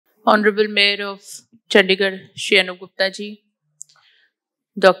Honorable Mayor of Chandigarh, Shri Anup Gupta ji,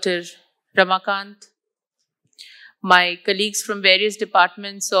 Dr. Ramakant, my colleagues from various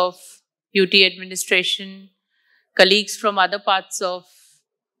departments of UT administration, colleagues from other parts of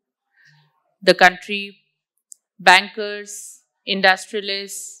the country, bankers,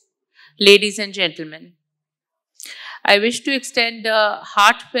 industrialists, ladies and gentlemen. I wish to extend a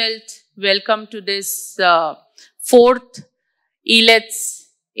heartfelt welcome to this fourth Elets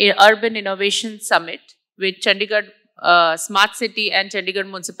Urban Innovation Summit, which Chandigarh Smart City and Chandigarh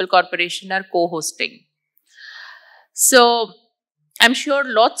Municipal Corporation are co-hosting. So I'm sure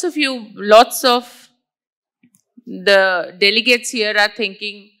lots of the delegates here are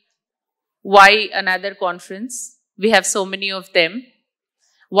thinking, why another conference? We have so many of them.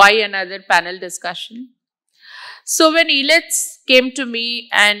 Why another panel discussion? So when Elets came to me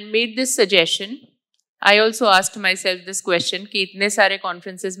and made this suggestion, I also asked myself this question कि इतने सारे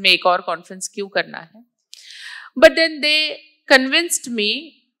conferences में एक और conference क्यों करना है? But then they convinced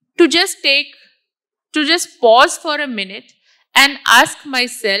me to just pause for a minute and ask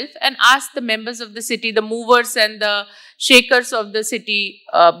myself and ask the members of the city, the movers and the shakers of the city,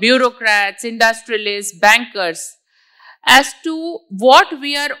 bureaucrats, industrialists, bankers, as to what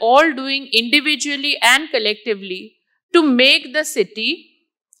we are all doing individually and collectively to make the city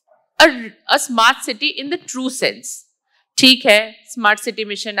a smart city in the true sense. ठीक है, smart city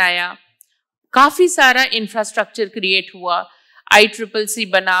mission आया, काफी सारा infrastructure create हुआ, ICCC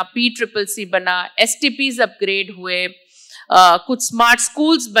बना, PCCC बना, STPs upgrade हुए, कुछ smart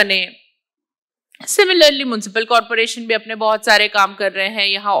schools बने. Similarly, municipal corporation भी अपने बहुत सारे काम कर रहे हैं.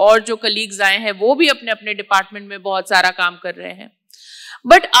 यहाँ और जो colleagues आए हैं, वो भी अपने अपने department में बहुत सारा काम कर रहे हैं.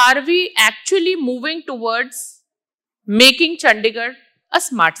 But are we actually moving towards making Chandigarh a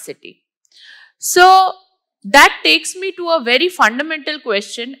smart city? So that takes me to a very fundamental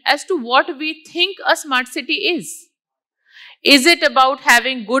question as to what we think a smart city is. Is it about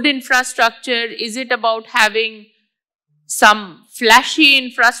having good infrastructure? Is it about having some flashy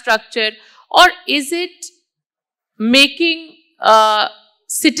infrastructure? Or is it making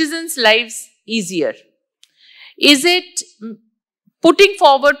citizens' lives easier? Is it putting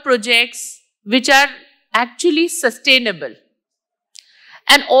forward projects which are actually sustainable?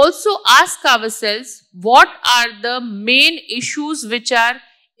 And also ask ourselves, what are the main issues which are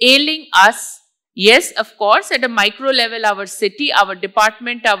ailing us? Yes, of course, at a micro level, our city, our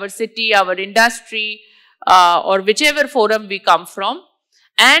department, our city, our industry, or whichever forum we come from.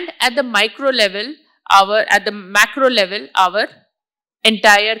 And at the macro level, our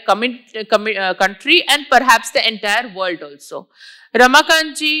entire country and perhaps the entire world also.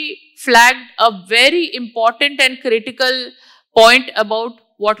 Ramakant ji flagged a very important and critical point about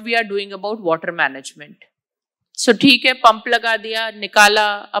what we are doing about water management. So ठीक है, pump लगा दिया, निकाला,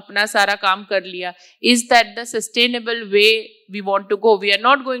 अपना सारा काम कर लिया. Is that the sustainable way we want to go? We are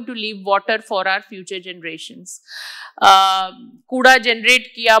not going to leave water for our future generations. कूड़ा generate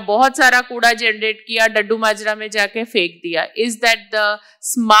किया, बहुत सारा कूड़ा generate किया, डड्डू माजरा में जाके फेंक दिया. Is that the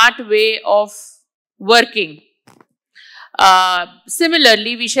smart way of working?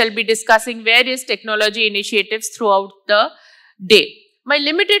 Similarly, we shall be discussing various technology initiatives throughout the day. My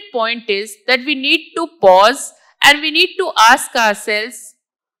limited point is that we need to pause and we need to ask ourselves,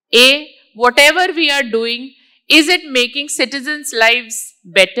 A, whatever we are doing, is it making citizens' lives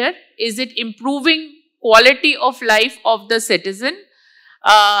better? Is it improving quality of life of the citizen?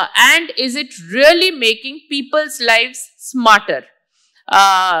 And is it really making people's lives smarter?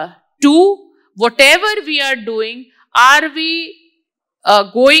 2, whatever we are doing, are we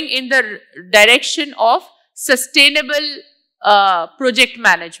going in the direction of sustainable project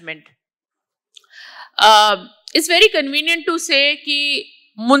management? It's very convenient to say कि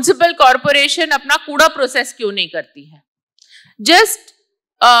municipal corporation अपना कूड़ा process क्यों नहीं करती है? Just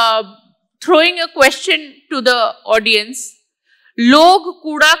throwing a question to the audience, लोग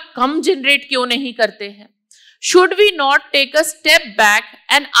कूड़ा कम generate क्यों नहीं करते हैं? Should we not take a step back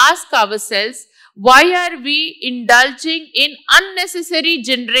and ask ourselves, why are we indulging in unnecessary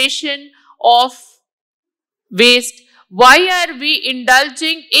generation of waste? Why are we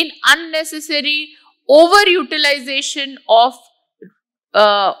indulging in unnecessary overutilization of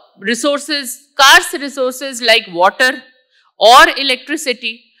resources, scarce resources like water or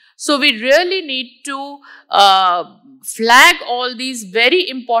electricity? So we really need to flag all these very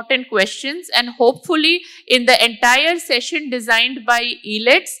important questions, and hopefully in the entire session designed by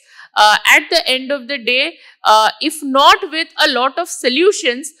Elets, at the end of the day, if not with a lot of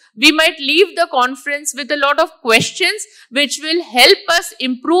solutions, we might leave the conference with a lot of questions which will help us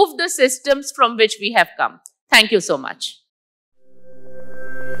improve the systems from which we have come. Thank you so much.